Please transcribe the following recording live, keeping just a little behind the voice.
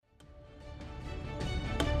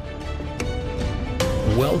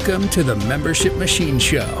Welcome to the Membership Machine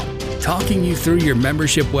Show, talking you through your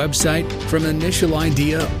membership website from initial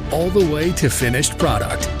idea all the way to finished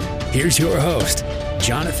product. Here's your host,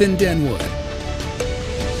 Jonathan Denwood.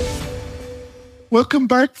 Welcome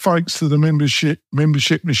back, folks, to the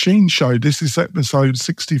Membership Machine Show. This is episode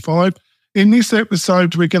 65. In this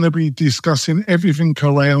episode, we're going to be discussing everything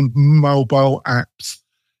around mobile apps.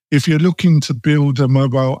 If you're looking to build a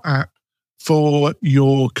mobile app for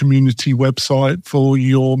your community website, for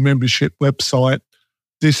your membership website,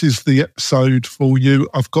 this is the episode for you.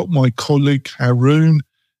 I've got my colleague, Haroon.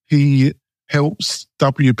 He helps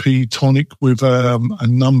WP Tonic with a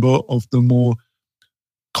number of the more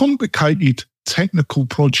complicated technical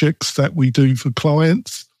projects that we do for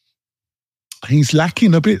clients. He's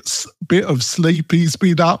lacking a bit of sleep. He's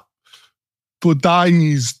been up for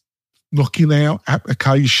days knocking out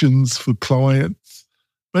applications for clients,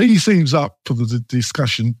 but he seems up for the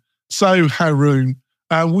discussion. So, Haroon,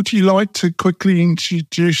 would you like to quickly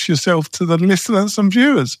introduce yourself to the listeners and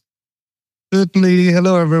viewers? Certainly.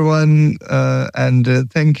 Hello, everyone, and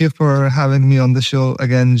thank you for having me on the show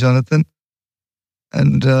again, Jonathan.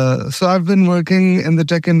 And so I've been working in the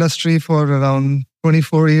tech industry for around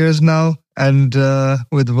 24 years now, and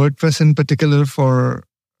with WordPress in particular for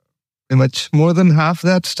pretty much more than half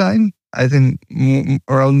that time. I think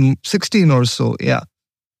around 16 or so, yeah.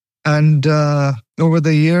 And over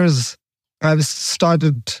the years, I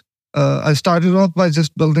started off by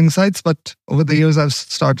just building sites, but over the years, I've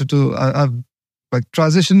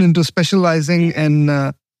transitioned into specializing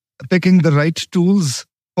in picking the right tools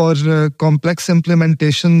for complex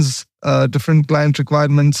implementations, different client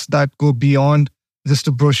requirements that go beyond just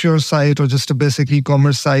a brochure site or just a basic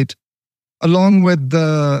e-commerce site, along with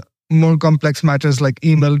the more complex matters like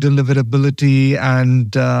email deliverability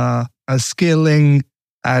and scaling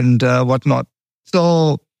and whatnot.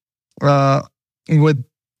 So with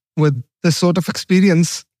this sort of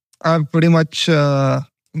experience, I've pretty much had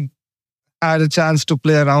a chance to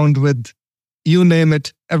play around with, you name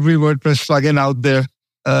it, every WordPress plugin out there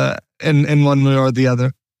in one way or the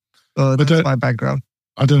other. So that's my background.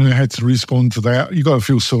 I don't know how to respond to that. You've got to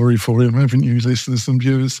feel sorry for him, haven't you, listeners and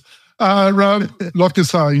viewers? Like I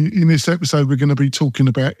say, in this episode, we're going to be talking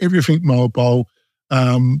about everything mobile,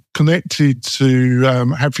 connected to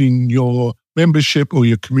having your membership or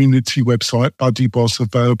your community website, BuddyBoss,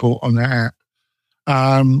 available on the app.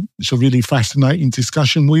 It's a really fascinating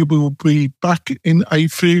discussion. We will be back in a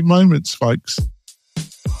few moments, folks.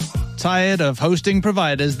 Tired of hosting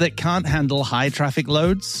providers that can't handle high traffic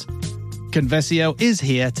loads? Conversio is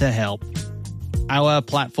here to help. Our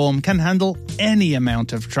platform can handle any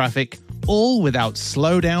amount of traffic, all without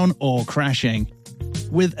slowdown or crashing.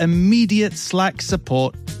 With immediate Slack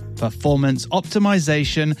support, performance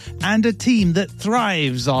optimization, and a team that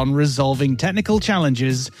thrives on resolving technical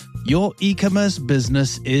challenges, your e-commerce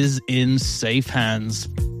business is in safe hands.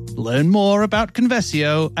 Learn more about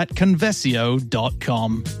Conversio at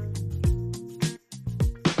conversio.com.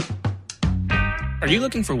 Are you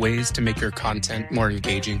looking for ways to make your content more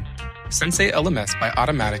engaging? Sensei LMS by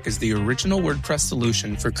Automatic is the original WordPress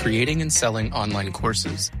solution for creating and selling online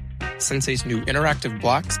courses. Sensei's new interactive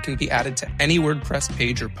blocks can be added to any WordPress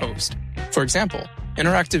page or post. For example,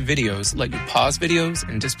 interactive videos let you pause videos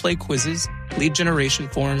and display quizzes, lead generation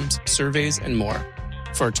forms, surveys, and more.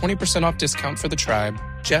 For a 20% off discount for the tribe,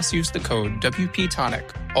 just use the code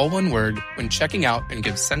WPTonic, all one word, when checking out, and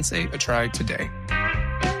give Sensei a try today.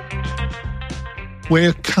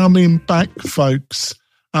 We're coming back, folks.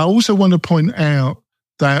 I also want to point out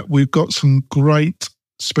that we've got some great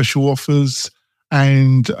special offers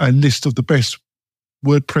and a list of the best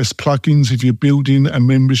WordPress plugins if you're building a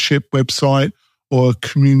membership website or a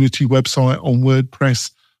community website on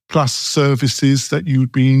WordPress, plus services that you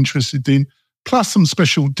would be interested in, plus some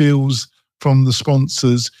special deals from the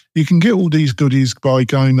sponsors. You can get all these goodies by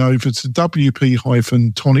going over to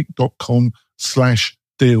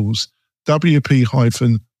wp-tonic.com/deals.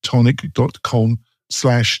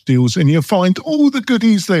 wp-tonic.com/deals, and you'll find all the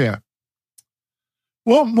goodies there.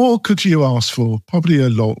 What more could you ask for? Probably a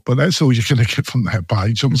lot, but that's all you're going to get from that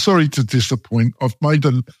page. I'm sorry to disappoint. I've made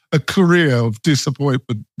a career of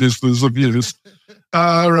disappointment, listeners of yours.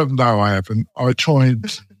 No, I haven't. I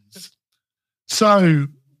tried. So,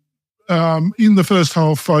 in the first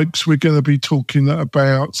half, folks, we're going to be talking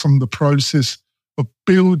about some of the process of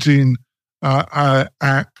building an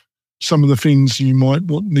app, some of the things you might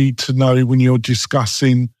need to know when you're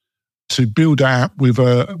discussing to build an app with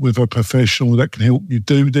a professional that can help you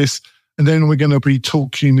do this. And then we're going to be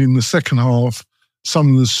talking in the second half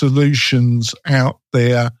some of the solutions out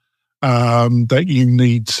there that you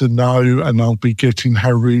need to know, and I'll be getting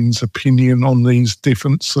Haroon's opinion on these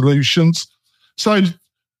different solutions. So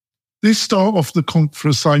let's start off the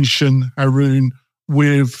conversation, Haroon,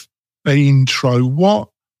 with an intro.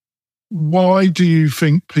 Why do you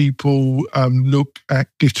think people look at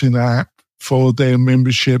getting an app for their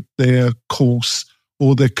membership, their course,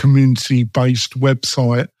 or their community-based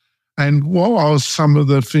website? And what are some of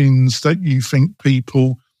the things that you think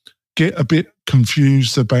people get a bit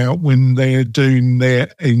confused about when they're doing their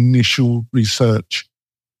initial research?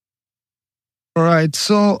 All right.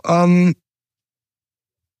 So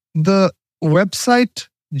the website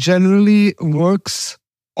generally works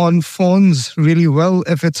on phones really well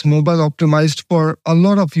if it's mobile optimized for a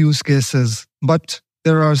lot of use cases. But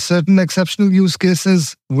there are certain exceptional use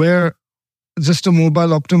cases where just a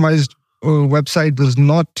mobile optimized website does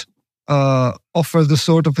not offer the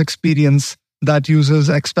sort of experience that users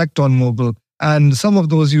expect on mobile. And some of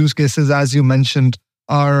those use cases, as you mentioned,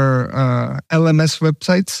 are LMS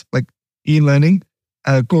websites, like e-learning,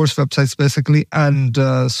 course websites basically, and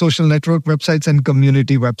social network websites and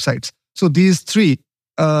community websites. So these three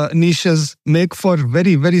niches make for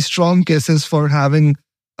very, very strong cases for having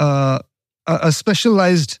a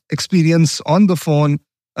specialized experience on the phone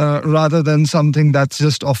rather than something that's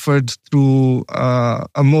just offered through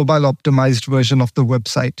a mobile optimized version of the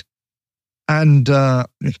website. And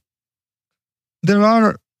there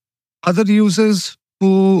are other users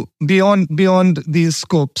who, beyond these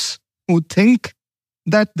scopes, who think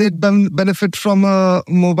that they'd benefit from a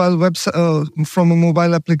mobile website, from a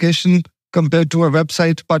mobile application compared to a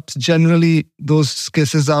website, but generally those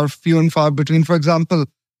cases are few and far between. For example,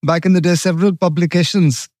 back in the day, several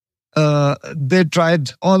publications, all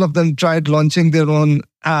of them tried launching their own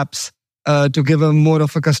apps to give a more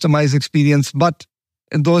of a customized experience, but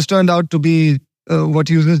those turned out to be what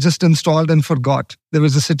users just installed and forgot. They were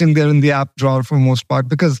just sitting there in the app drawer for most part,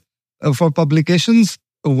 because for publications,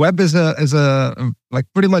 web is a like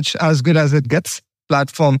pretty much as good as it gets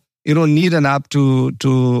platform. You don't need an app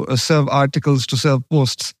to serve articles, to serve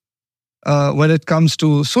posts. When it comes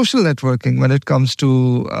to social networking, when it comes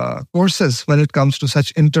to courses, when it comes to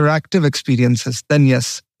such interactive experiences, then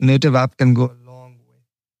yes, native app can go a long way.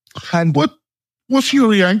 And what's your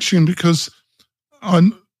reaction? Because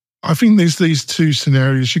I think there's these two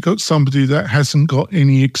scenarios. You've got somebody that hasn't got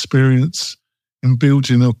any experience in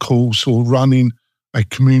building a course or running a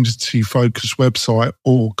community-focused website,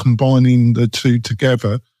 or combining the two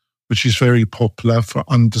together, which is very popular for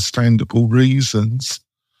understandable reasons.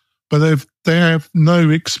 But they have no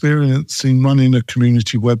experience in running a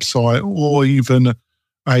community website or even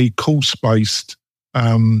a course-based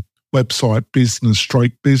website,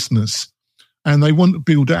 business. And they want to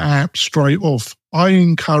build an app straight off. I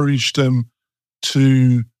encourage them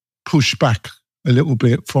to push back a little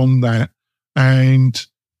bit from that. And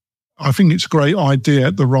I think it's a great idea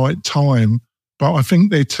at the right time, but I think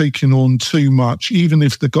they're taking on too much. Even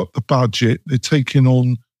if they've got the budget, they're taking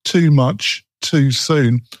on too much too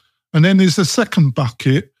soon. And then there's a second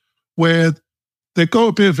bucket where they've got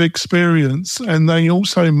a bit of experience and they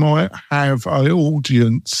also might have an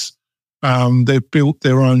audience. They've built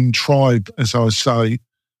their own tribe, as I say,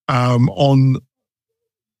 on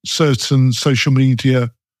certain social media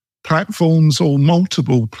platforms or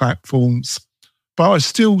multiple platforms. But I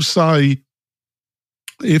still say,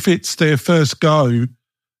 if it's their first go,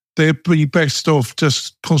 they'd be best off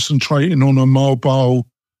just concentrating on a mobile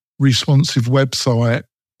responsive website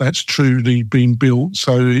that's truly been built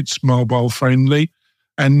so it's mobile friendly,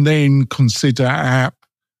 and then consider app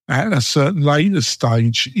at a certain later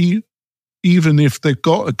stage, even if they've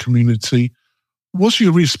got a community. What's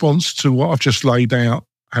your response to what I've just laid out,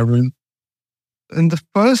 Haroon? In the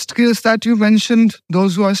first case that you mentioned,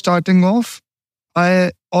 those who are starting off,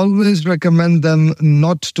 I always recommend them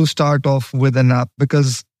not to start off with an app,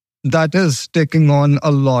 because that is taking on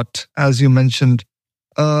a lot, as you mentioned.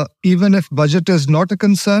 Even if budget is not a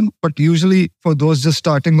concern, but usually for those just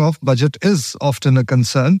starting off, budget is often a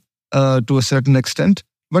concern to a certain extent.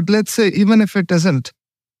 But let's say even if it isn't,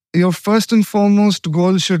 your first and foremost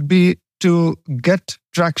goal should be to get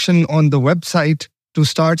traction on the website, to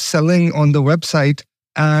start selling on the website,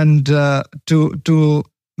 and to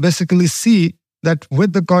basically see that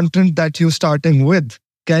with the content that you're starting with,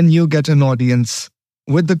 can you get an audience?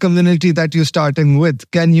 With the community that you're starting with,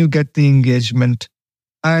 can you get the engagement?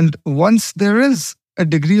 And once there is a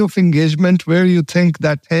degree of engagement where you think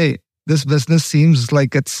that, hey, this business seems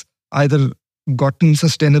like it's either gotten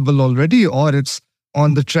sustainable already or it's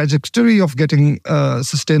on the trajectory of getting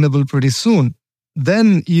sustainable pretty soon,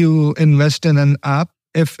 then you invest in an app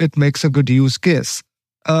if it makes a good use case.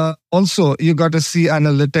 Also, you got to see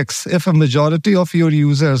analytics. If a majority of your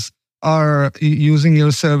users are using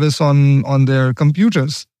your service on their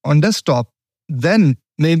computers, on desktop, then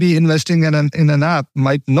maybe investing in an app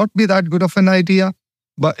might not be that good of an idea.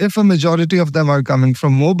 But if a majority of them are coming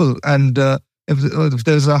from mobile, and if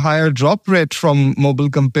there's a higher drop rate from mobile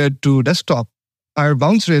compared to desktop, higher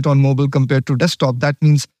bounce rate on mobile compared to desktop, that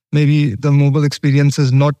means maybe the mobile experience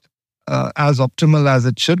is not as optimal as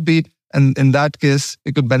it should be. And in that case,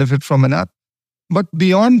 you could benefit from an app. But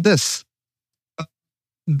beyond this,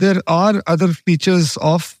 there are other features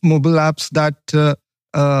of mobile apps that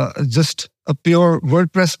just a pure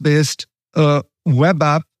WordPress-based web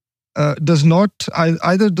app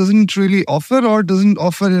either doesn't really offer or doesn't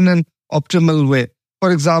offer in an optimal way.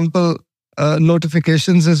 For example,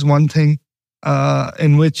 notifications is one thing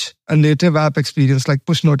in which a native app experience, like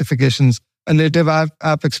push notifications, a native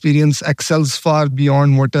app experience excels far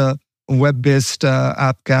beyond what a web-based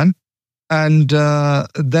app can. And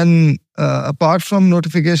then apart from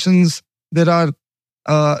notifications, there are,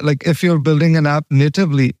 like if you're building an app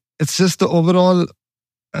natively, it's just the overall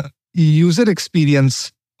user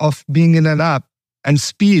experience of being in an app and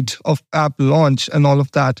speed of app launch and all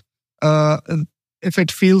of that. If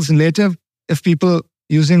it feels native, if people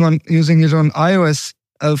using it on iOS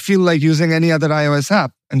feel like using any other iOS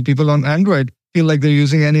app, and people on Android feel like they're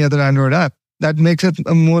using any other Android app, that makes it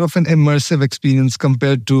more of an immersive experience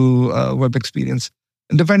compared to web experience,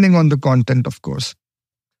 depending on the content, of course.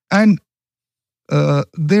 And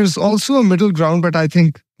there's also a middle ground, but I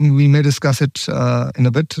think we may discuss it in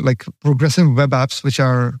a bit, like progressive web apps, which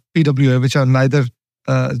are PWA, which are neither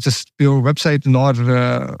just pure website nor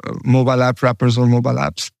mobile app wrappers or mobile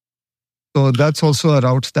apps. So that's also a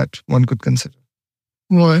route that one could consider.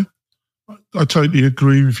 Right. I totally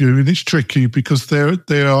agree with you. And it's tricky because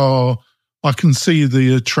there are, I can see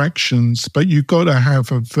the attractions, but you've got to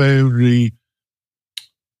have a very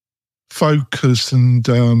focused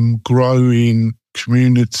and growing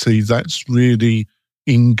community that's really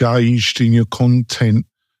engaged in your content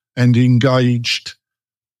and engaged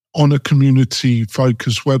on a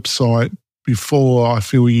community-focused website before I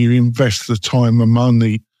feel you invest the time and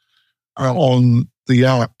money on the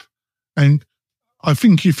app. And I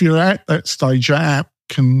think if you're at that stage, your app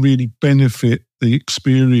can really benefit the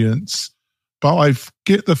experience. But I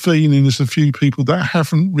get the feeling there's a few people that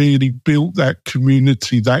haven't really built that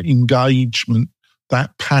community, that engagement,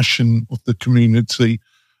 that passion of the community.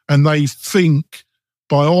 And they think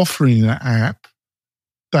by offering an app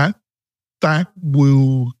that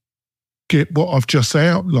will get what I've just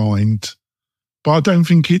outlined. But I don't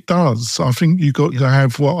think it does. I think you've got to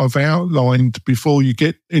have what I've outlined before you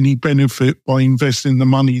get any benefit by investing the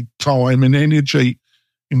money, time and energy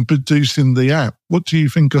in producing the app. What do you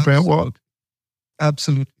think about what?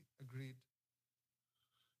 Absolutely. Agreed.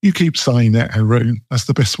 You keep saying that, Haroon. That's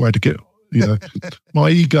the best way to get, my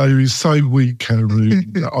ego is so weak,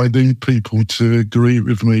 Haroon, that I need people to agree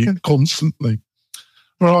with me constantly.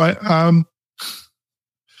 Right.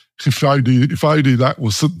 If only that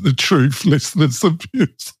wasn't the truth, listeners and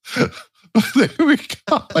viewers. There we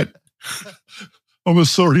go. I'm a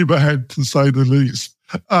sorry man, to say the least.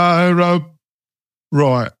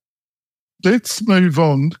 Right. Let's move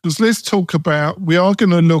on, because let's talk about, we are going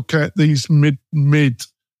to look at these mid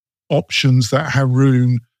options that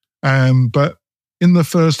Haroon, but in the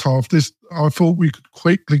first half, I thought we could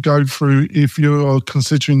quickly go through if you are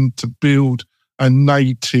considering to build a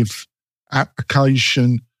native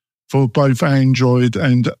application for both Android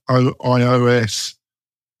and iOS.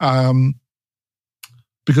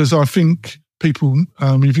 Because I think people,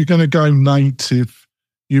 if you're going to go native,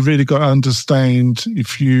 you've really got to understand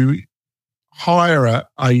if you hire an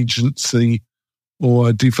agency or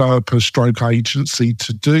a developer stroke agency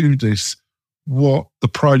to do this, what the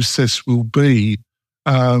process will be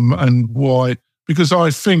and why. Because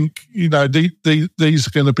I think, these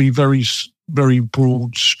are going to be very, very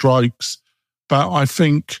broad strokes. But I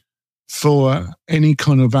think for any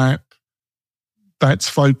kind of app that's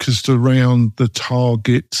focused around the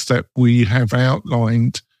targets that we have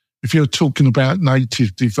outlined, if you're talking about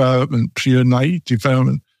native development, pure native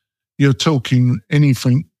development, you're talking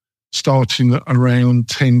anything starting at around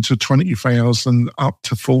 10 to 20,000 up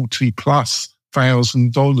to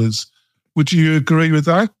 $40,000+. Would you agree with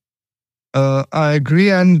that? I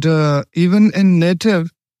agree. And even in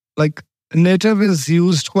native, like native is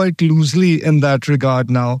used quite loosely in that regard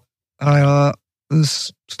now.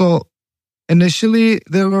 So initially,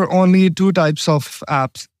 there were only two types of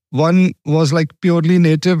apps. One was like purely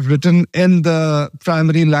native, written in the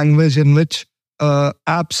primary language in which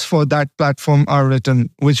apps for that platform are written,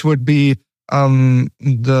 which would be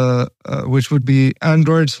which would be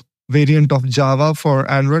Android's variant of Java for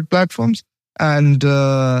Android platforms, and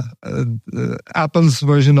Apple's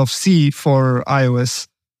version of C for iOS.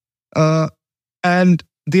 And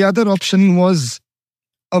the other option was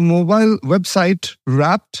a mobile website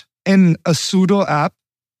wrapped in a pseudo app,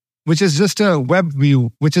 which is just a web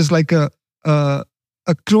view, which is like a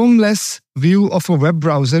Chrome-less view of a web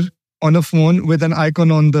browser on a phone with an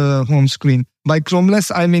icon on the home screen. By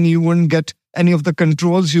Chrome-less, I mean you wouldn't get any of the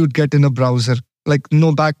controls you'd get in a browser, like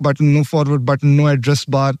no back button, no forward button, no address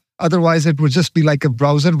bar. Otherwise, it would just be like a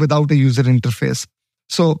browser without a user interface.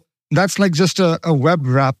 So that's like just a web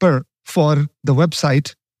wrapper for the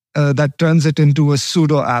website that turns it into a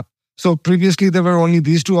pseudo app. So previously, there were only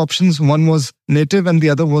these two options. One was native and the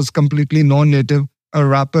other was completely non-native, a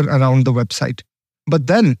wrapper around the website. But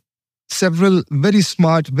then several very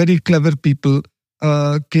smart, very clever people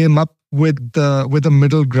came up with a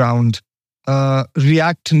middle ground.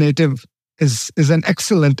 React Native is an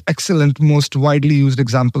excellent, most widely used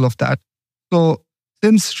example of that. So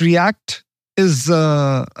since React is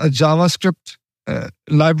a JavaScript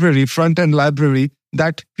library, front-end library,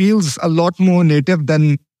 that feels a lot more native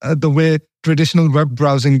than the way traditional web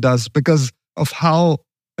browsing does, because of how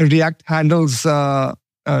React handles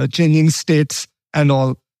changing states and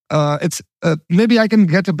all. It's maybe I can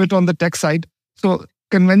get a bit on the tech side. So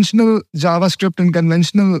conventional JavaScript and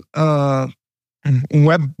conventional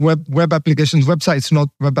web applications, websites, not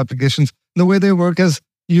web applications, the way they work is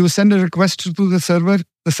you send a request to the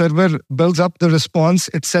server builds up the response,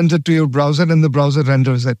 it sends it to your browser, and the browser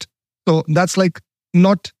renders it. So that's like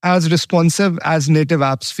not as responsive as native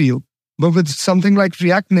apps feel. But with something like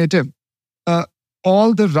React Native,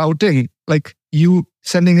 all the routing, like you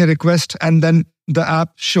sending a request and then the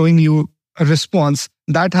app showing you a response,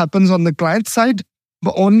 that happens on the client side,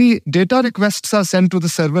 but only data requests are sent to the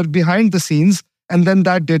server behind the scenes, and then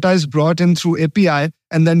that data is brought in through API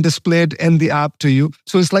and then displayed in the app to you.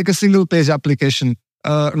 So it's like a single page application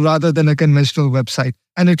rather than a conventional website.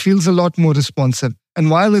 And it feels a lot more responsive. And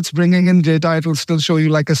while it's bringing in data, it will still show you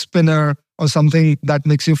like a spinner or something that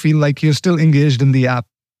makes you feel like you're still engaged in the app.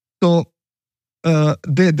 So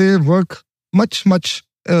they work much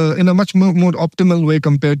in a much more optimal way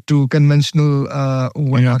compared to conventional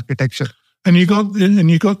web architecture. And you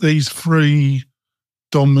got these three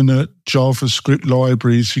dominant JavaScript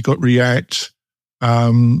libraries. You got React,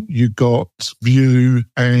 you got Vue,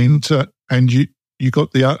 and you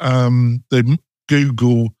got the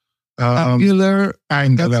Google Angular.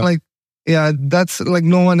 That's like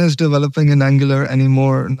no one is developing in Angular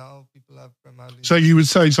anymore now. People have primarily. So you would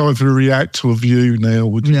say it's either React or Vue now,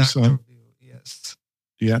 would you say? Vue, yes.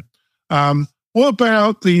 Yeah. What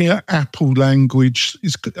about the Apple language?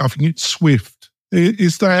 I think it's Swift.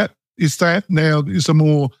 Is that now is a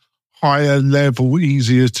more higher level,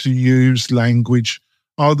 easier to use language?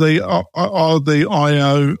 Are the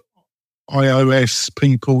iOS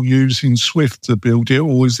people using Swift to build it,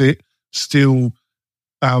 or is it still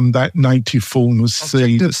that native form of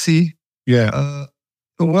C? Objective-C. Yeah.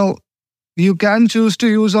 Well, you can choose to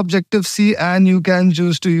use Objective-C and you can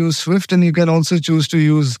choose to use Swift, and you can also choose to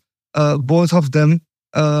use both of them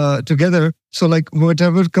together. So like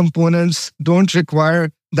whatever components don't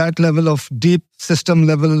require that level of deep system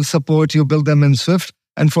level support, you build them in Swift.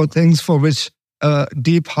 And for things for which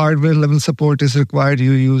deep hardware level support is required,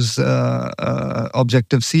 you use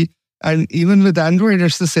Objective-C. And even with Android,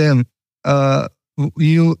 it's the same.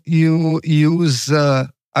 You use, I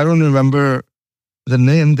don't remember the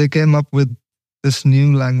name. They came up with this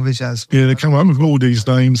new language as well. Yeah, they come up with all these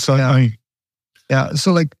names, don't they? Yeah,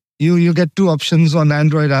 so like you get two options on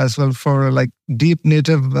Android as well. For like deep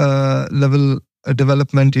native level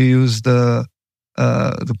development, you use the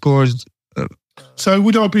core. So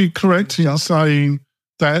would I be correct in saying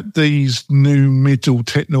that these new middle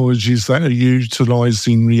technologies that are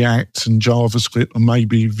utilising React and JavaScript and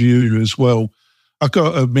maybe Vue as well, I've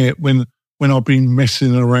got to admit, when I've been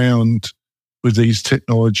messing around with these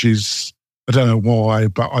technologies, I don't know why,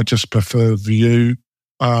 but I just prefer Vue.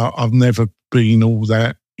 I've never been all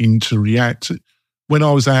that into React. When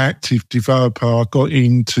I was an active developer, I got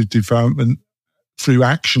into development through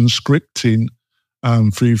action scripting,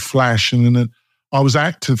 through Flash, and then I was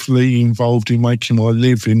actively involved in making my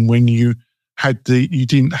living when you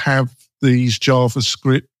didn't have these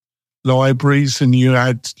JavaScript libraries, and you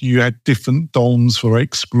had different DOMs for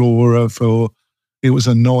Explorer. It was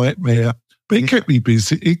a nightmare, but it kept me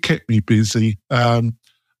busy.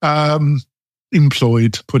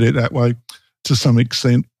 Employed, put it that way, to some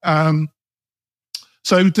extent.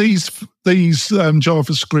 So these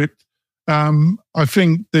JavaScript, I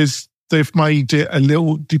think there's they've made it a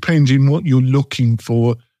little, depending what you're looking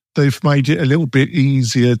for, they've made it a little bit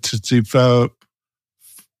easier to develop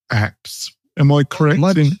apps. Am I correct?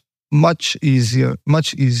 Much easier.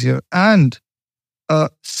 And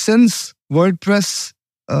since WordPress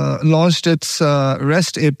launched its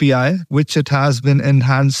REST API, which it has been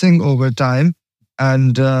enhancing over time,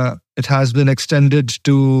 and it has been extended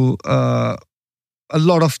to a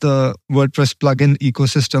lot of the WordPress plugin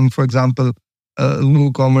ecosystem. For example,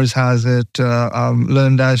 WooCommerce has it,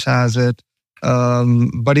 LearnDash has it,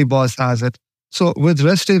 BuddyBoss has it. So with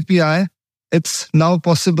REST API, it's now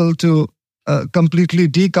possible to completely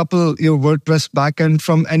decouple your WordPress backend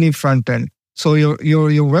from any front end. So your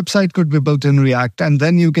website could be built in React, and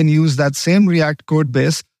then you can use that same React code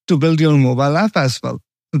base to build your mobile app as well.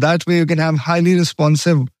 That way you can have highly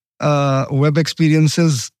responsive web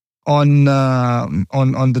experiences on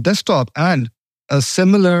the desktop, and a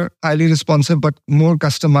similar highly responsive but more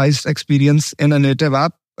customized experience in a native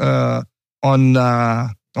app on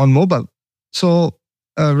mobile. So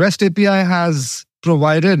REST API has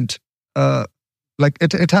provided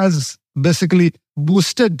it has basically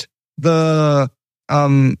boosted the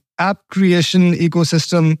app creation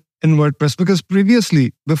ecosystem in WordPress, because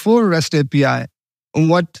previously, before REST API,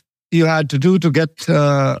 what you had to do to get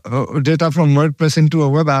data from WordPress into a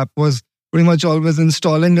web app was pretty much always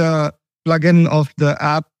installing a plugin of the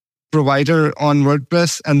app provider on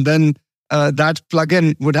WordPress, and then that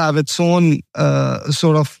plugin would have its own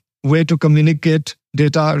sort of way to communicate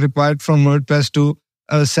data required from WordPress to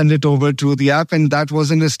send it over to the app, and that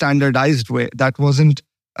wasn't a standardized way. That wasn't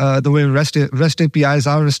the way REST APIs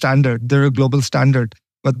are a standard. They're a global standard.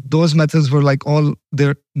 But those methods were like all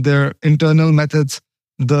their internal methods.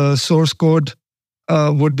 The source code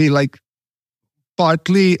would be like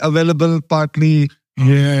partly available, partly...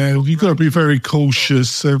 Yeah, you've got to be very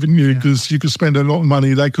cautious, haven't you? Because you could spend a lot of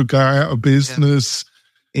money. They could go out of business.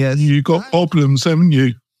 Yes. You've got problems, haven't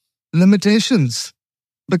you? Limitations.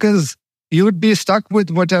 Because you would be stuck with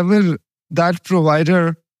whatever that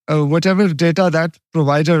provider, whatever data that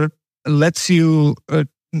provider lets you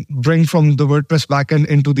bring from the WordPress backend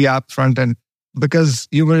into the app front end, because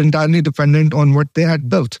you were entirely dependent on what they had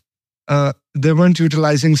built. They weren't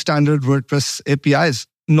utilizing standard WordPress APIs,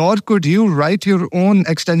 nor could you write your own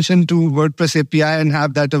extension to WordPress API and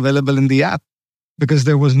have that available in the app, because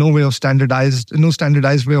there was no standardized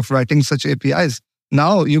way of writing such APIs.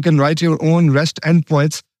 Now you can write your own REST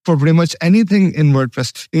endpoints for pretty much anything in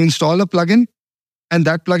WordPress. You install a plugin, and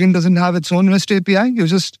that plugin doesn't have its own REST API. You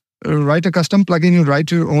just write a custom plugin, you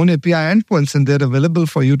write your own API endpoints, and they're available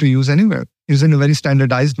for you to use anywhere using a very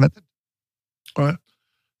standardized method. Right.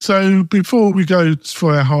 So before we go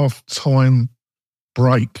for our half-time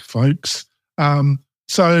break, folks,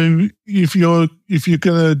 so if you're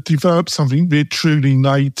going to develop something be truly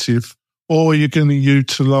native, or you're going to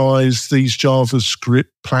utilize these JavaScript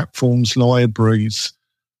platforms libraries,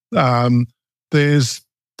 there's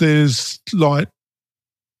like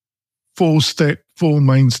four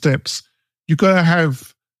main steps. You've got to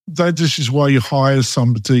have that. This is why you hire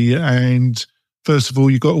somebody, and first of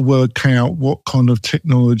all, you've got to work out what kind of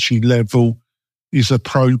technology level is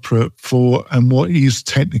appropriate for and what is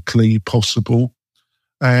technically possible.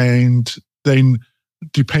 And then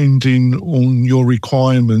depending on your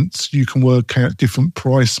requirements, you can work out different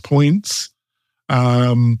price points,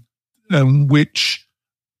 and which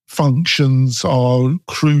functions are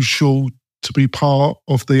crucial to be part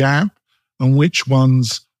of the app and which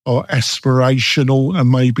ones are aspirational and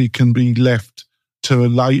maybe can be left to a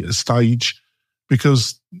later stage,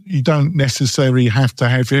 because you don't necessarily have to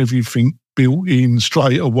have everything built in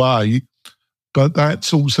straight away. But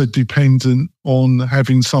that's also dependent on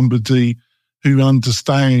having somebody who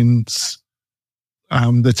understands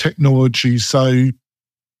the technology, so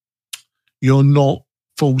you're not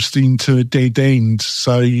forced into a dead end.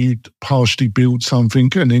 So you partially build something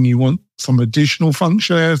and then you want some additional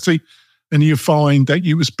functionality, and you find that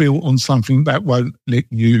it was built on something that won't let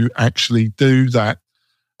you actually do that.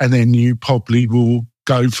 And then you probably will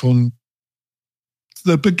go from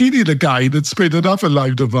the beginning again and spend another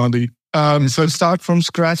load of money. So start from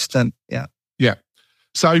scratch then. Yeah. Yeah.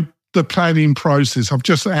 So the planning process, I've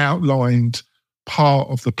just outlined part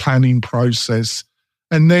of the planning process.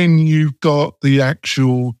 And then you've got the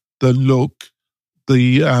look,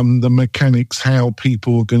 the mechanics, how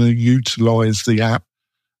people are going to utilize the app.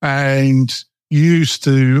 And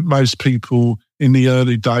most people in the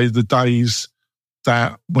early days, the days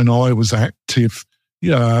that when I was active,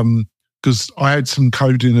 because I had some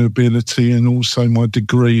coding ability and also my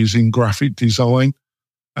degree is in graphic design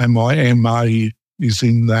and my MA is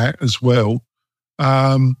in that as well.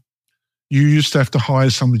 you used to have to hire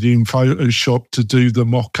somebody in Photoshop to do the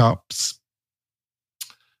mock-ups.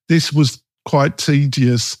 This was quite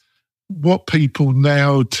tedious. What people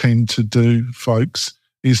now tend to do, folks,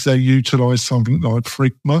 is they utilise something like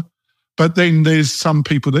Figma. But then there's some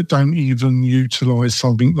people that don't even utilise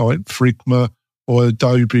something like Figma or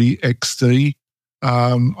Adobe XD.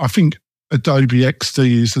 I think Adobe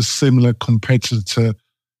XD is a similar competitor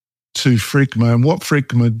to Figma. And what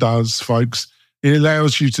Figma does, folks, it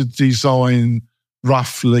allows you to design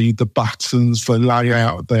roughly the buttons, the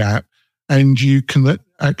layout of the app, and you can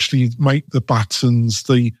actually make the buttons,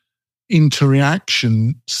 the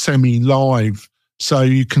interaction semi-live. So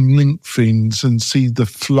you can link things and see the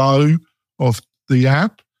flow of the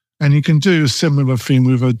app. And you can do a similar thing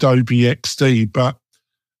with Adobe XD, but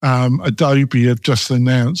Adobe have just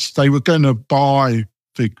announced they were going to buy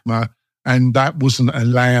Figma, and that wasn't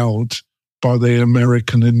allowed by the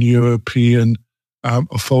American and European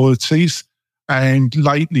authorities. And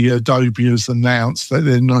lately, Adobe has announced that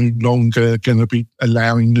they're no longer going to be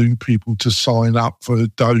allowing new people to sign up for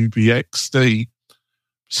Adobe XD.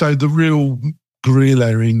 So the real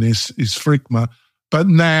gorilla in this is Figma. But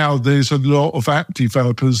now there's a lot of app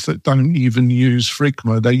developers that don't even use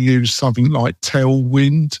Figma. They use something like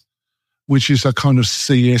Tailwind, which is a kind of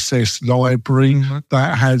CSS library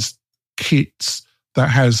that has kits, that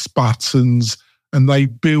has buttons, and they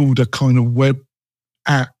build a kind of web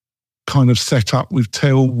app kind of setup with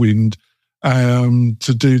Tailwind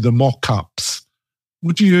to do the mock-ups.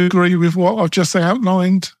 Would you agree with what I've just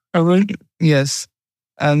outlined, Arun? Yes.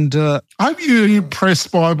 And are you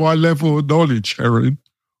impressed by my level of knowledge, Arun?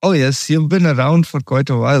 Oh, yes. You've been around for quite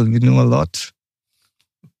a while. You know a lot.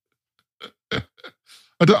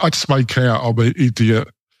 I just make out I'm an idiot.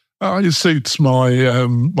 It suits my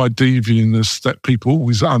my deviantness that people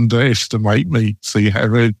always underestimate me. See,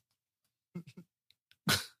 Arun?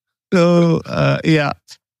 So, yeah.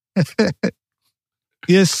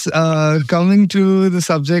 Yes, coming to the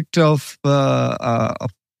subject of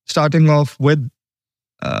starting off with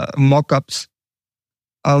mock-ups.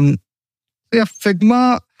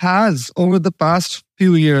 Figma has, over the past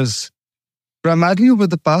few years, primarily over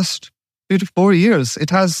the past 3 to 4 years, it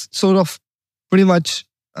has sort of pretty much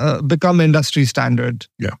become industry standard.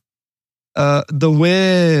 Yeah. The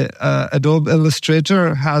way Adobe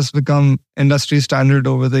Illustrator has become industry standard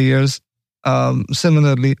over the years,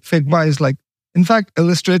 similarly, Figma is like, in fact,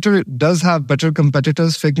 Illustrator does have better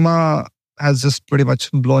competitors. Figma has just pretty much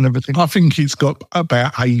blown everything. I think it's got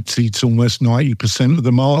about 80 to almost 90% of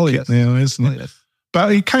the market now, isn't it? Yes.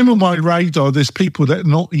 But it came on my radar. There's people that are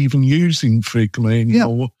not even using Figma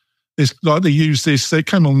anymore. It's like they use this. They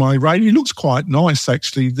came on my radar. It looks quite nice,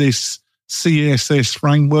 actually, this CSS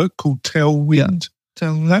framework called Tailwind.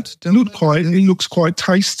 It looks quite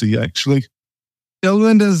tasty, actually.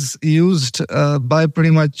 Tailwind is used by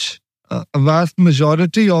pretty much a vast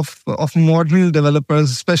majority of modern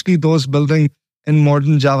developers, especially those building in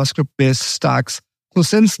modern JavaScript-based stacks. So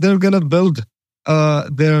since they're going to build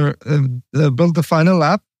the final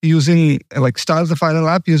app using, style the final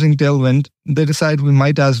app using Tailwind, they decide we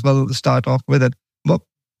might as well start off with it. But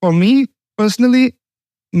for me, personally,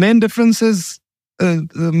 main difference is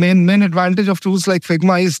the main advantage of tools like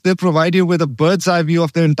Figma is they provide you with a bird's eye view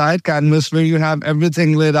of the entire canvas where you have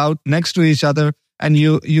everything laid out next to each other, and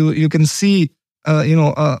you can see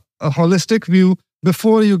a holistic view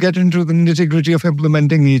before you get into the nitty-gritty of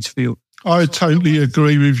implementing each view. I totally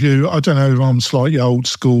agree with you. I don't know if I'm slightly old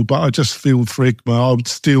school, but I just feel Figma. I would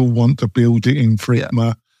still want to build it in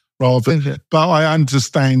Figma rather. But I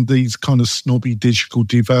understand these kind of snobby digital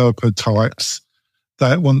developer types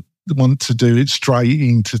that want to do it straight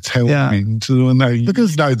into Tailwind. You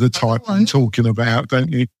know the type I'm talking about,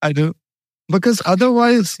 don't you? I do. Because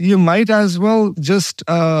otherwise, you might as well just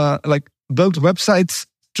build websites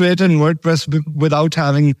straight in WordPress without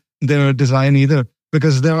having their design either.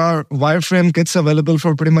 Because there are wireframe kits available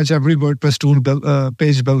for pretty much every WordPress tool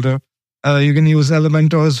page builder. You can use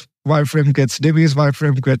Elementor's wireframe kits, Divi's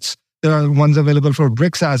wireframe kits. There are ones available for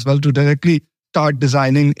Bricks as well to directly start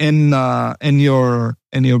designing in your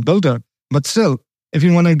builder. But still, if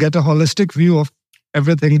you want to get a holistic view of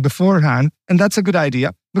everything beforehand, and that's a good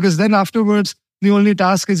idea, because then afterwards, the only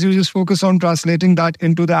task is you just focus on translating that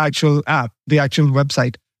into the actual app, the actual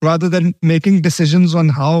website, rather than making decisions on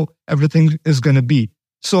how everything is going to be.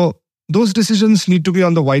 So those decisions need to be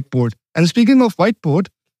on the whiteboard. And speaking of whiteboard,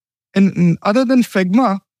 and other than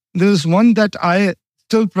Figma, there's one that I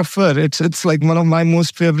still prefer. It's like one of my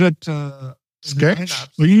most favorite. Sketch?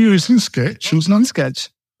 Were you using Sketch? It was not Sketch.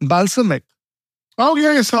 Balsamiq. Oh,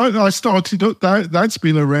 yes. I started up that. That's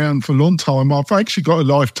been around for a long time. I've actually got a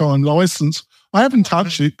lifetime license. I haven't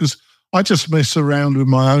touched it because I just mess around with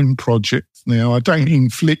my own projects now. I don't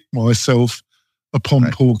inflict myself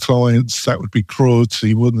upon poor clients. That would be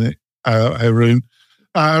cruelty, wouldn't it, Arun?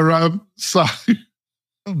 So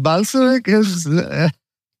Balsamiq is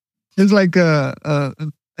like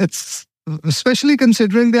it's especially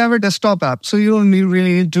considering they have a desktop app, so you don't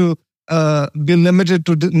really need to be limited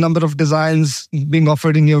to the number of designs being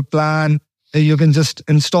offered in your plan. You can just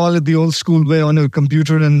install it the old school way on your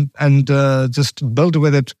computer and just build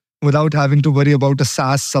with it without having to worry about a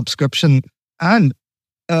SaaS subscription. And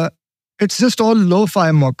it's just all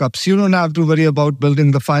lo-fi mockups. You don't have to worry about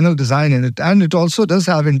building the final design in it. And it also does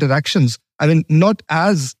have interactions. I mean, not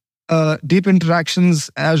as deep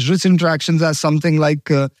interactions, as rich interactions as something like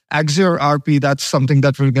Axure RP. That's something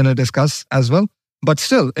that we're going to discuss as well. But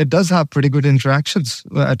still, it does have pretty good interactions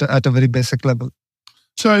at a very basic level.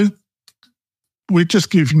 So we're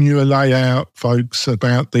just giving you a layout, folks,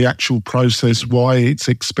 about the actual process, why it's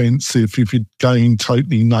expensive if you're going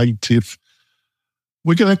totally native.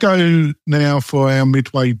 We're going to go now for our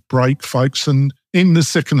midway break, folks. And in the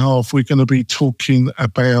second half, we're going to be talking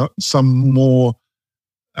about some more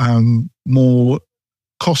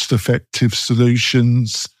cost-effective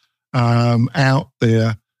solutions out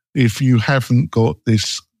there if you haven't got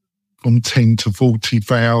this from $10,000 to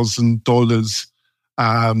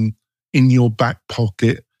 $40,000 in your back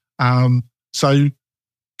pocket. So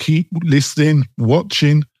keep listening,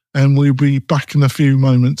 watching, and we'll be back in a few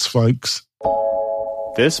moments, folks.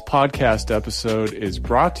 This podcast episode is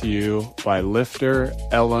brought to you by Lifter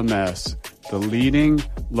LMS, the leading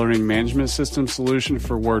learning management system solution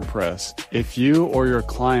for WordPress. If you or your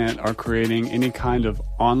client are creating any kind of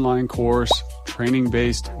online course,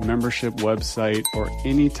 training-based membership website, or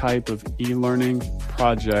any type of e-learning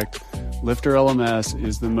project, Lifter LMS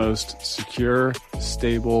is the most secure,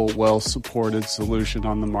 stable, well-supported solution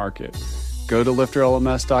on the market. Go to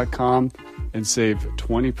lifterlms.com and save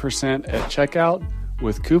 20% at checkout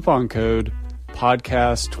with coupon code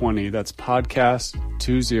podcast20. That's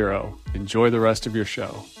podcast20. Enjoy the rest of your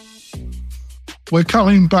show. We're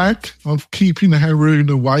coming back. I'm keeping Haroon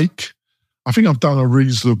awake. I think I've done a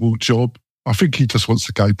reasonable job. I think he just wants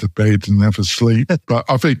to go to bed and have a sleep, but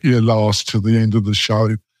I think he'll last till the end of the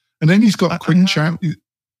show. And then he's got a quick chat.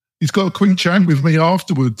 He's got a quick chat with me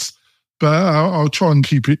afterwards, but I'll try and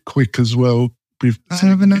keep it quick as well. I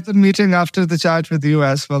have another meeting after the chat with you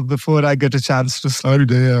as well before I get a chance to sleep. Oh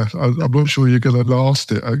dear, I'm not sure you're going to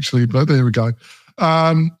last it actually, but there we go.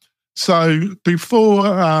 So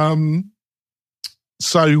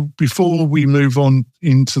before we move on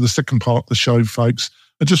into the second part of the show, folks,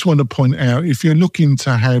 I just want to point out, if you're looking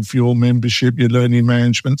to have your membership, your learning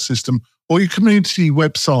management system, or your community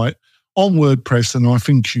website on WordPress, and I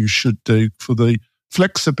think you should do, for the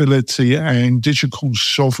flexibility and digital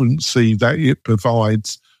sovereignty that it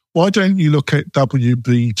provides, why don't you look at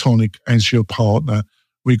WB Tonic as your partner?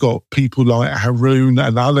 We got people like Haroon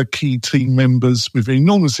and other key team members with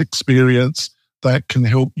enormous experience that can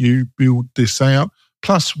help you build this out.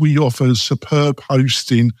 Plus, we offer superb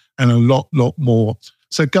hosting and a lot more.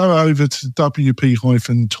 So go over to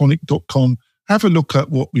wp-tonic.com, have a look at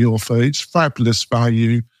what we offer. It's fabulous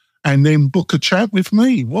value. And then book a chat with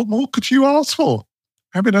me. What more could you ask for?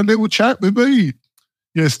 Having a little chat with me.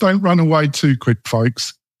 Yes, don't run away too quick,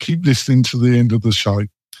 folks. Keep listening to the end of the show.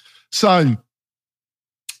 So,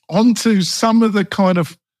 on to some of the kind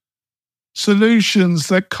of solutions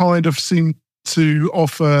that kind of seem to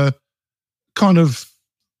offer kind of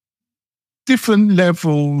different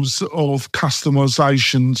levels of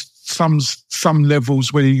customization. Some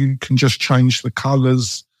levels where you can just change the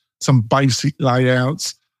colors, some basic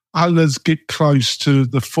layouts. Others get close to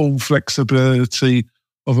the full flexibility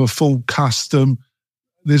of a full custom.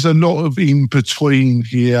 There's a lot of in between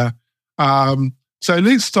here. So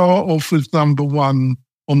let's start off with number one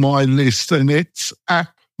on my list, and it's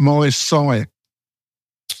App My Site.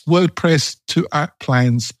 WordPress to app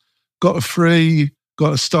plans. Got a free,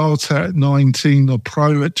 got a starter at 19 or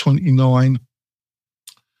pro at 29,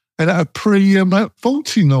 and a premium at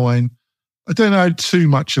 49. I don't know too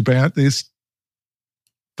much about this.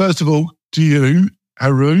 First of all, do you,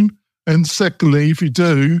 Haroon? And secondly, if you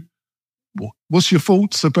do, what's your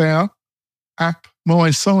thoughts about App My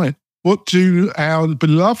Site? What do our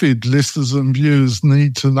beloved listeners and viewers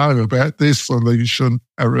need to know about this solution,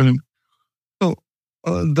 Haroon? So,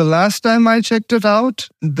 the last time I checked it out,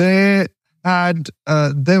 they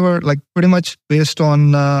were like pretty much based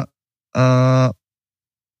on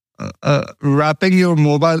wrapping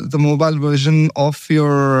the mobile version of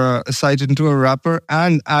your site into a wrapper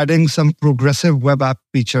and adding some progressive web app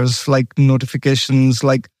features like notifications,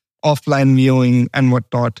 like offline viewing and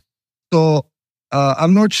whatnot. So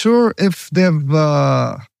I'm not sure if they've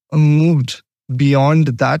moved beyond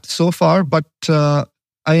that so far, but I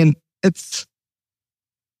mean, it's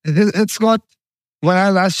got. When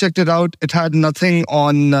I last checked it out, it had nothing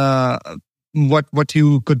on what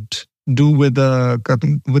you could do with a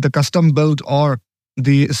custom build or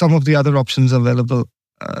some of the other options available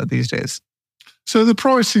these days. So the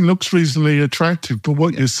pricing looks reasonably attractive, but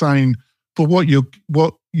what you're saying, for what you're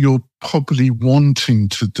probably wanting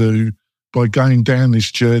to do by going down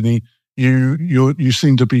this journey, you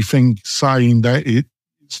seem to be saying that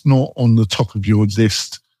it's not on the top of your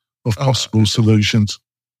list of possible solutions.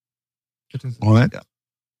 Right? Yeah.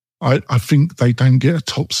 I think they don't get a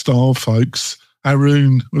top star, folks.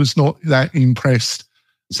 Arun was not that impressed.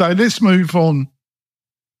 So let's move on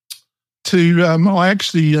to, I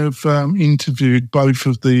actually have interviewed both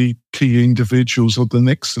of the key individuals of the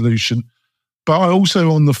next solution, but I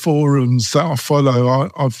also on the forums that I follow,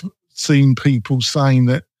 I've seen people saying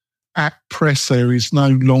that AppPresser is no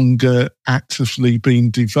longer actively being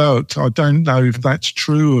developed. I don't know if that's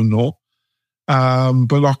true or not.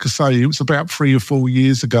 But like I say, it was about 3 or 4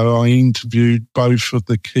 years ago I interviewed both of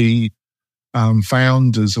the key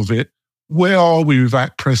founders of it. Where are we with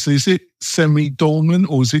AppPresser? Is it semi-dormant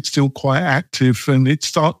or is it still quite active? And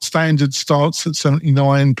standard starts at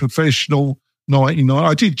 79, professional 99.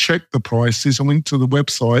 I did check the prices. I went to the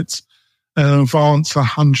websites and advanced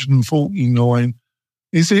 149.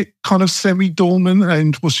 Is it kind of semi-dormant?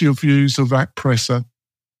 And what's your views of AppPresser?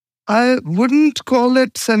 I wouldn't call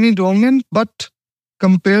it semi-dormant, but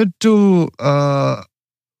compared to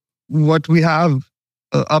what we have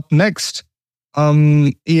up next,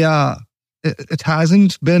 it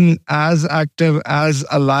hasn't been as active, as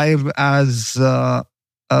alive, as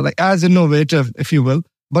as innovative, if you will.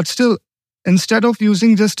 But still, instead of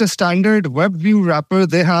using just a standard web view wrapper,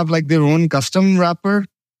 they have like their own custom wrapper,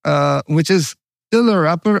 which is still a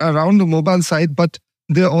wrapper around the mobile side, but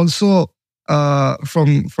they also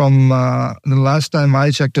from the last time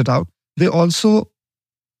I checked it out, they also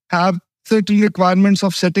have certain requirements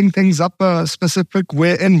of setting things up a specific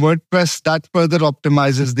way in WordPress that further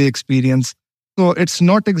optimizes the experience. So it's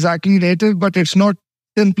not exactly native, but it's not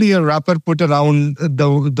simply a wrapper put around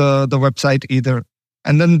the website either.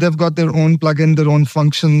 And then they've got their own plugin, their own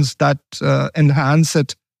functions that enhance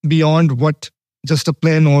it beyond what just a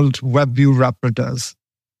plain old web view wrapper does.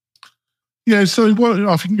 Yeah, so what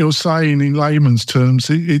I think you're saying in layman's terms,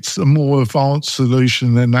 it's a more advanced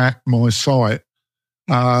solution than My Site.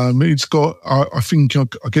 It's got, I think I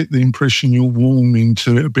get the impression you're warming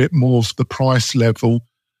to it a bit more of the price level.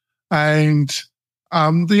 And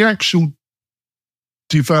the actual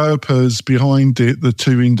developers behind it, the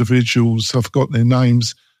two individuals, I've got their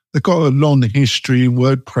names, they've got a long history in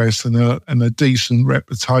WordPress and a decent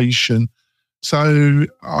reputation. So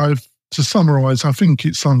to summarise, I think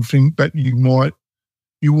it's something that you won't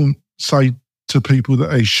say to people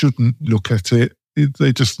that they shouldn't look at it.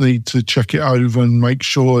 They just need to check it over and make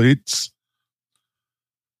sure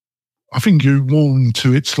I think you warm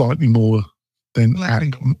to it slightly more than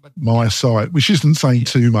My Site, which isn't saying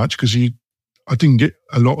too much because I didn't get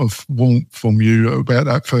a lot of warmth from you about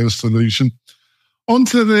that first solution. On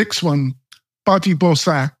to the next one, BuddyBoss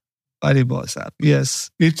app. BuddyBoss app, yes.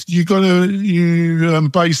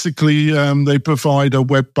 Basically, they provide a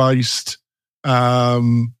web-based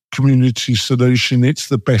community solution. It's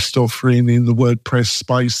the best offering in the WordPress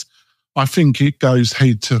space. I think it goes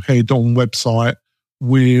head-to-head on website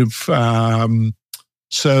with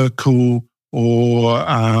Circle or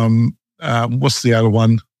what's the other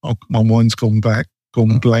one? Oh, my mind's gone blank.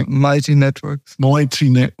 Mighty Networks. Mighty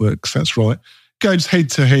Networks, that's right. Goes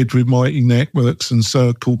head-to-head with Mighty Networks and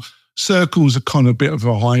Circle. Circle's a kind of bit of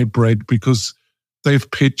a hybrid because they've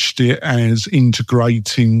pitched it as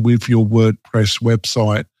integrating with your WordPress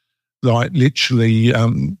website. Like literally,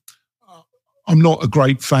 I'm not a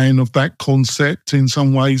great fan of that concept in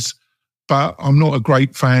some ways, but I'm not a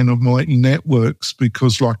great fan of Mighty Networks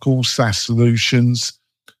because like all SaaS solutions,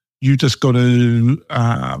 you just got to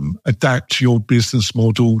adapt your business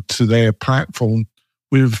model to their platform.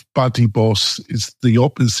 With BuddyBoss, it's the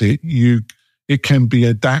opposite. It can be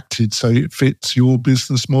adapted so it fits your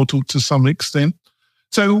business model to some extent.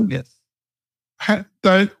 So, yes. How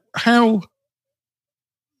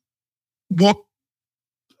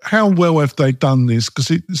well have they done this?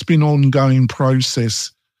 Because it's been an ongoing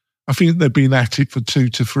process. I think they've been at it for 2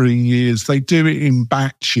 to 3 years. They do it in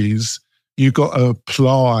batches. You got to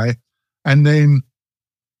apply, and then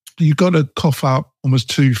you got to cough up almost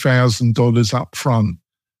 $2,000 up front.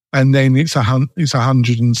 And then it's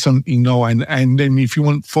 179. And then if you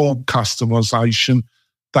want full customization,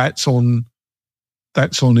 that's on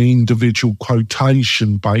that's on an individual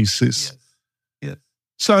quotation basis. Yes.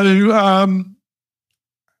 So, how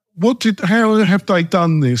have they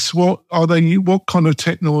done this? What kind of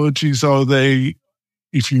technologies are they,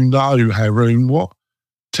 if you know, Haroon, what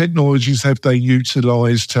technologies have they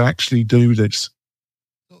utilized to actually do this?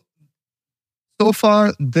 So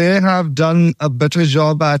far, they have done a better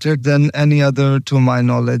job at it than any other, to my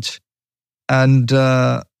knowledge. And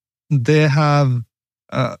they have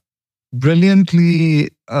brilliantly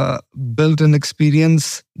built an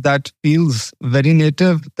experience that feels very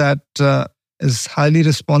native, that is highly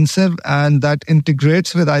responsive, and that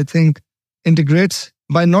integrates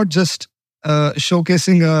by not just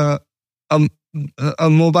showcasing a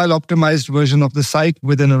mobile optimized version of the site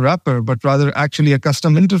within a wrapper, but rather actually a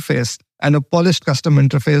custom interface and a polished custom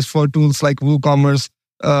interface for tools like WooCommerce,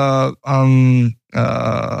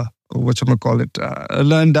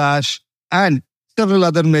 LearnDash, and several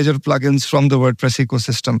other major plugins from the WordPress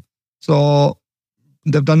ecosystem. So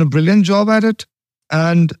they've done a brilliant job at it,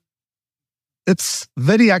 and it's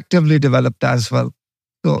very actively developed as well.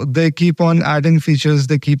 So they keep on adding features,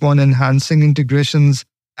 they keep on enhancing integrations,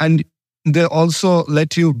 and they also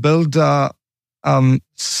let you build certain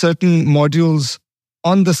modules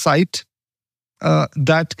on the site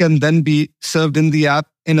that can then be served in the app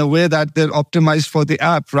in a way that they're optimized for the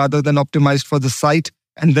app rather than optimized for the site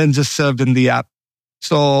and then just served in the app.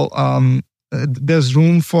 So there's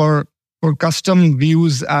room for custom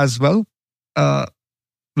views as well,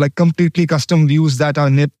 like completely custom views that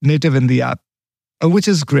are native in the app, which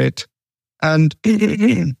is great. And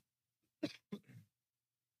he's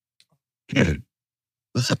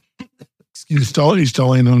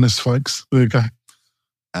dying on us, folks. There we go.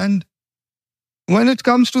 And when it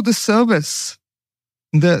comes to the service,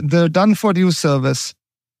 the done-for-you service,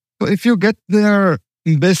 so if you get their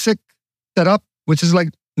basic setup, which is like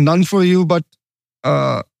done for you, but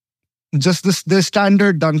just the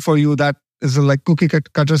standard done for you, that is a like cookie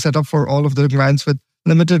cutter setup for all of their clients with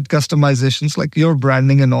limited customizations, like your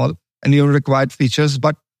branding and all, and your required features,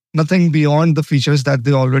 but nothing beyond the features that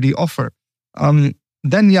they already offer.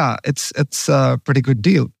 Then yeah, it's a pretty good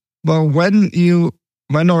deal. But when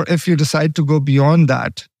or if you decide to go beyond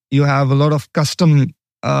that, you have a lot of custom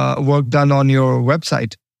work done on your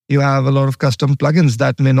website. You have a lot of custom plugins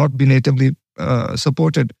that may not be natively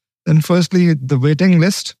supported. Then firstly, the waiting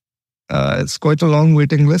list. It's quite a long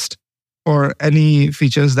waiting list for any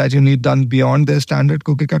features that you need done beyond their standard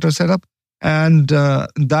cookie cutter setup. And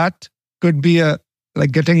that could be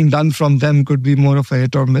like getting done from them could be more of a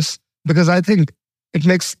hit or miss, because I think it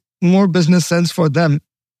makes more business sense for them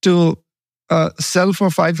to sell for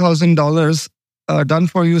 $5,000 done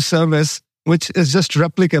for you service, which is just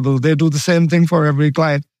replicable. They do the same thing for every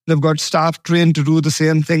client. They've got staff trained to do the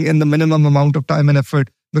same thing in the minimum amount of time and effort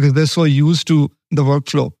because they're so used to the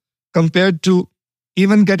workflow, compared to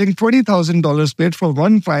even getting $20,000 paid for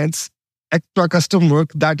one client's extra custom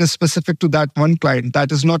work that is specific to that one client.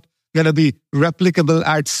 That is not going to be replicable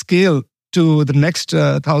at scale to the next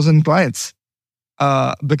 1,000 clients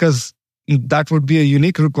because that would be a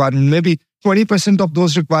unique requirement. Maybe 20% of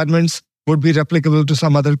those requirements would be replicable to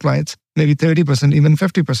some other clients, maybe 30%, even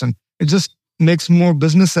 50%. It just makes more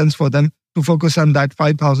business sense for them to focus on that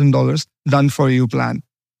 $5,000 done for you plan.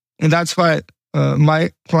 And that's why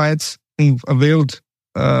my clients who availed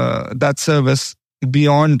that service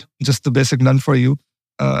beyond just the basic done for you,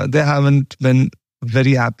 they haven't been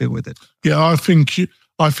very happy with it. Yeah, I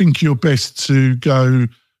think you're best to go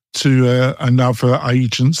to another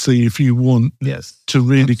agency if you want to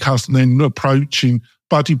really custom. Then approaching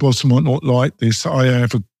BuddyBoss might not like this. I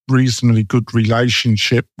have a reasonably good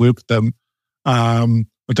relationship with them. I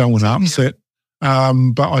don't want to upset,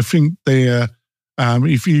 but I think they're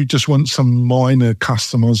if you just want some minor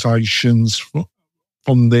customizations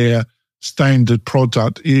from their standard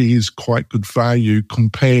product, it is quite good value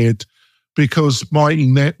compared, because Mighty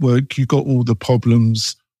Network, you got all the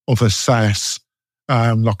problems of a SaaS.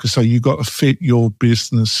 Like I say, you got to fit your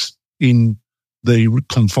business in the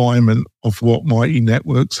confinement of what Mighty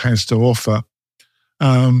Networks has to offer.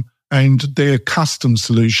 And their custom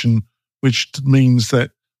solution, which means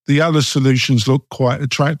that the other solutions look quite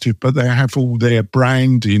attractive, but they have all their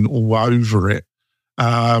branding all over it.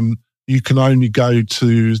 You can only go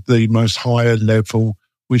to the most higher level,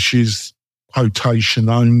 which is quotation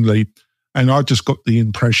only. And I just got the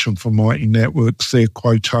impression from Mighty Networks, their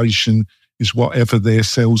quotation is whatever their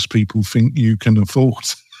salespeople think you can afford.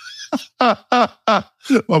 I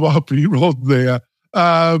might be wrong there,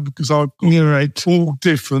 because I've got all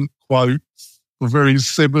different quotes for very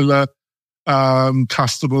similar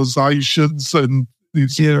customizations, and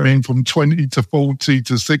It's been from 20 to 40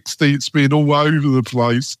 to 60. It's been all over the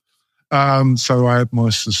place. So I have my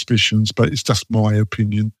suspicions, but it's just my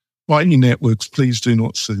opinion. Mighty Networks, please do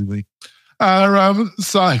not sue me.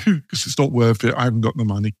 So, because it's not worth it. I haven't got the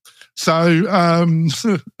money. So,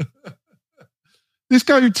 let's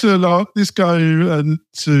go to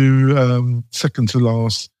second to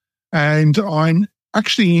last. And I'm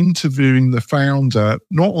actually interviewing the founder,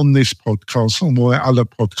 not on this podcast, on my other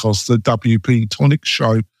podcast, the WP Tonic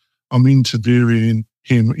Show. I'm interviewing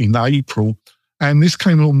him in April. And this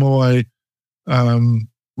came on my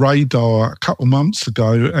radar a couple of months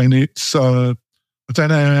ago. And it's, I don't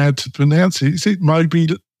know how to pronounce it. Is it Moby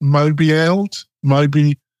Loud?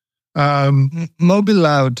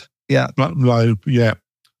 Yeah. Loud, yeah.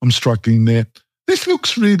 I'm struggling there. This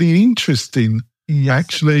looks really interesting,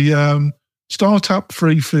 actually. Startup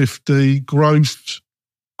 350, growth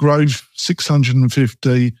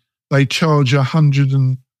 650. They charge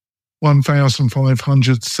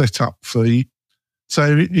 1,500 setup fee.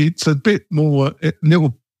 So it's a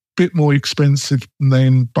little bit more expensive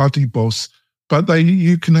than BuddyBoss. But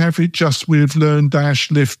you can have it just with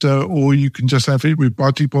LearnDash, or you can just have it with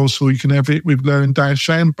BuddyBoss, or you can have it with LearnDash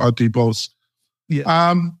and BuddyBoss.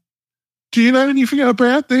 Yeah. Do you know anything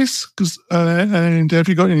about this? And have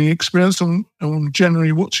you got any experience on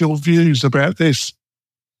generally? What's your views about this?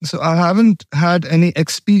 So I haven't had any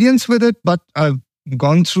experience with it, but I've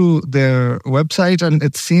gone through their website, and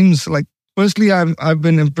it seems like, firstly, I've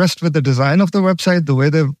been impressed with the design of the website, the way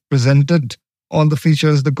they've presented all the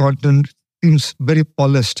features, the content seems very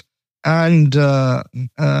polished. And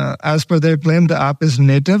as per their claim, the app is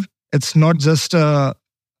native. It's not just a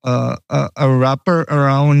wrapper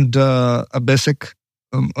around a basic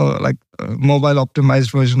mobile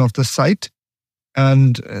optimized version of the site.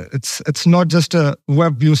 And it's not just a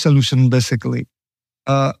web view solution, basically.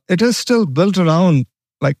 It is still built around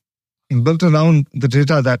the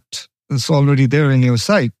data that is already there in your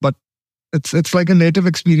site, but it's like a native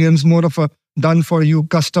experience, more of a done for you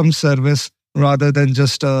custom service rather than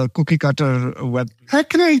just a cookie cutter web. How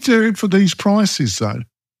can I do it for these prices, though?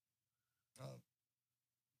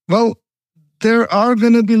 Well, there are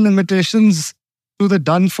going to be limitations to the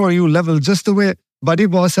done for you level, just the way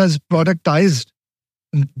BuddyBoss has productized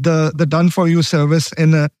the done for you service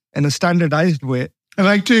in a standardized way. And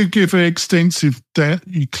they do give an extensive,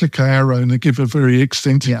 you click an arrow and they give a very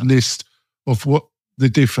extensive list of what the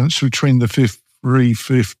difference between the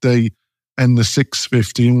 350 and the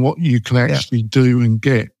 650 and what you can actually do and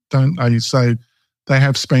get, don't they? So they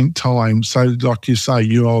have spent time. So like you say,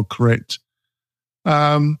 you are correct.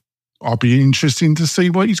 I'll be interested to see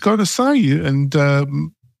what he's got to say. And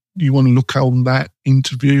you want to look on that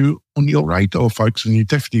interview on your radar, folks, and you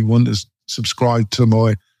definitely want to subscribe to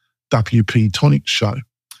my WP Tonic Show.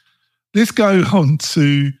 Let's go on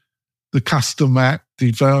to the custom app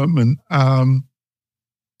development. I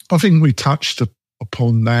think we touched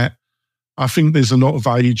upon that. I think there's a lot of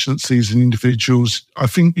agencies and individuals. I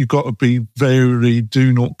think you've got to be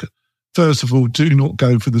first of all, do not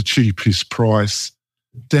go for the cheapest price.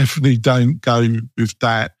 Definitely don't go with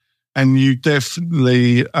that. And you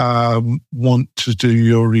definitely want to do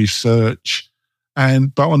your research.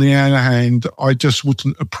 But on the other hand, I just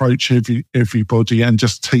wouldn't approach everybody and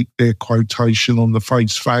just take their quotation on the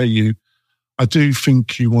face value. I do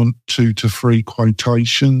think you want 2 to 3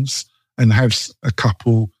 quotations and have a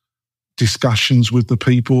couple discussions with the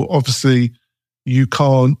people. Obviously, you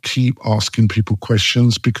can't keep asking people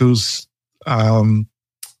questions because, and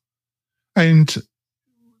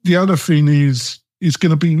the other thing is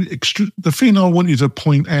going to be the thing I wanted to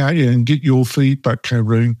point out here and get your feedback,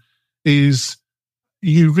 Haroon, is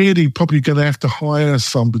you really probably going to have to hire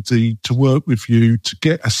somebody to work with you to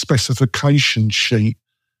get a specification sheet,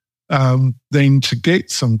 then to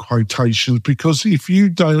get some quotations, because if you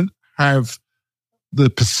don't have the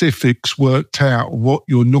specifics worked out, what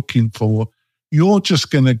you're looking for, you're just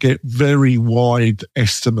going to get very wide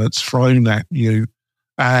estimates thrown at you,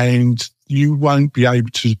 and you won't be able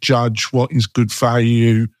to judge what is good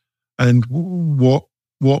value and what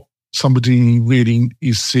somebody really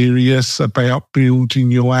is serious about building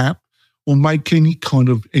your app, or make any kind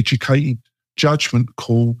of educated judgment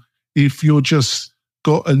call if you're just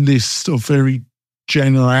got a list of very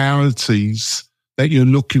generalities that you're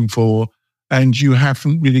looking for and you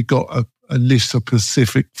haven't really got a list of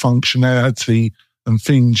specific functionality and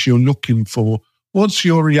things you're looking for. What's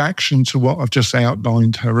your reaction to what I've just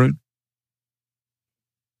outlined, Haroon?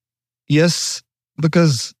 Yes,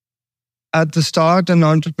 because at the start, an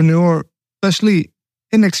entrepreneur, especially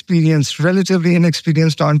relatively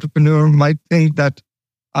inexperienced entrepreneur, might think that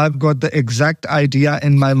I've got the exact idea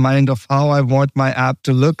in my mind of how I want my app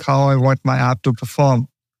to look, how I want my app to perform.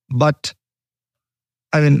 But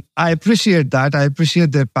I appreciate that. I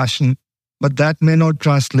appreciate their passion, but that may not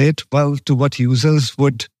translate well to what users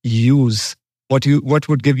would use, what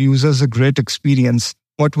would give users a great experience,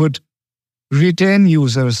 what would retain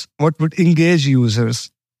users, what would engage users.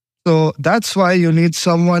 So that's why you need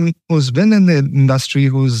someone who's been in the industry,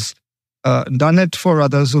 who's done it for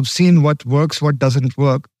others, who've seen what works, what doesn't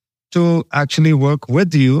work, to actually work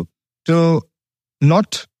with you to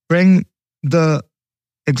not bring the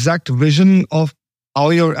exact vision of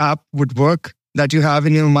how your app would work that you have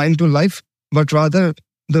in your mind to life, but rather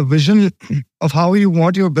the vision of how you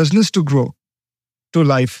want your business to grow to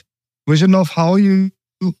life, vision of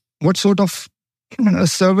what sort of a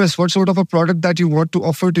service, what sort of a product that you want to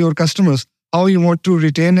offer to your customers, how you want to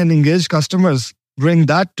retain and engage customers, bring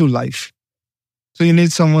that to life. So you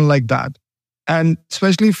need someone like that. And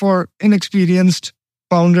especially for inexperienced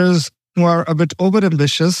founders who are a bit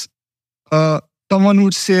overambitious, someone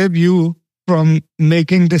would save you from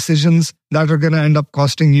making decisions that are going to end up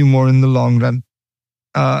costing you more in the long run.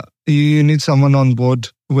 You need someone on board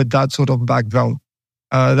with that sort of background.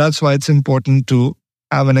 That's why it's important to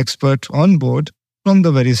have an expert on board from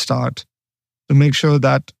the very start to make sure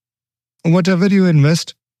that whatever you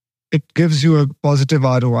invest, it gives you a positive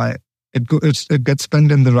ROI. It gets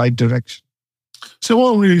spent in the right direction. So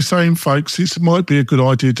what we're really saying, folks, it might be a good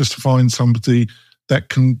idea just to find somebody that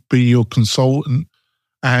can be your consultant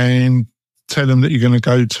and tell them that you're going to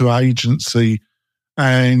go to agency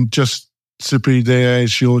and just to be there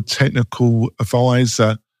as your technical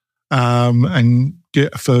advisor and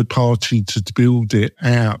get a third party to build it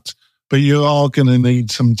out. But you are going to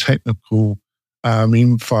need some technical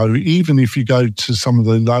info, even if you go to some of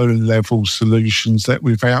the lower level solutions that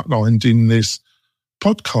we've outlined in this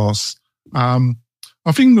podcast.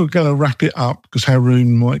 I think we're going to wrap it up because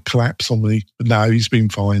Haroon might collapse on me. But no, he's been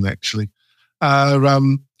fine, actually.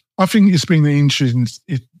 I think it's been an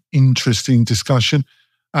interesting discussion.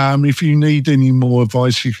 If you need any more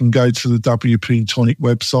advice, you can go to the WP Tonic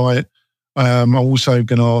website. I'm also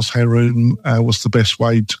going to ask Haroon what's the best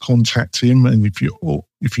way to contact him. And if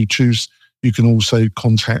you choose, you can also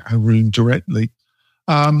contact Haroon directly.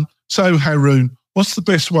 So Haroon, what's the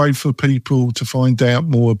best way for people to find out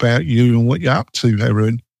more about you and what you're up to,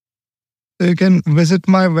 Haroon? So you can visit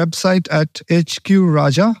my website at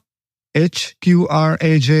hqraja.com,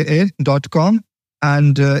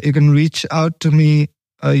 and you can reach out to me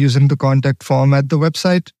using the contact form at the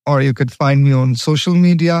website, or you could find me on social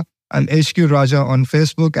media. I'm HQ Raja on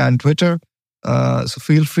Facebook and Twitter. So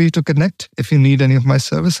feel free to connect. If you need any of my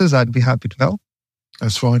services, I'd be happy to help.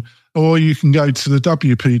 That's fine. Or you can go to the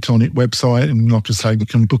WP Tonic website and, like I say, you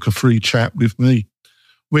can book a free chat with me.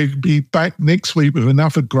 We'll be back next week with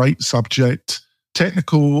another great subject,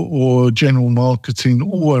 technical or general marketing,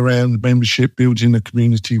 all around membership, building a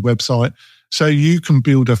community website, so you can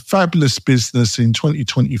build a fabulous business in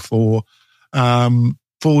 2024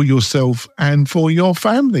 for yourself and for your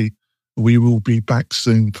family. We will be back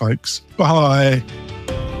soon, folks. Bye.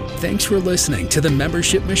 Thanks for listening to the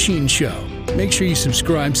Membership Machine Show. Make sure you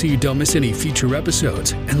subscribe so you don't miss any future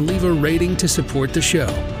episodes and leave a rating to support the show.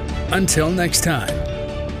 Until next time.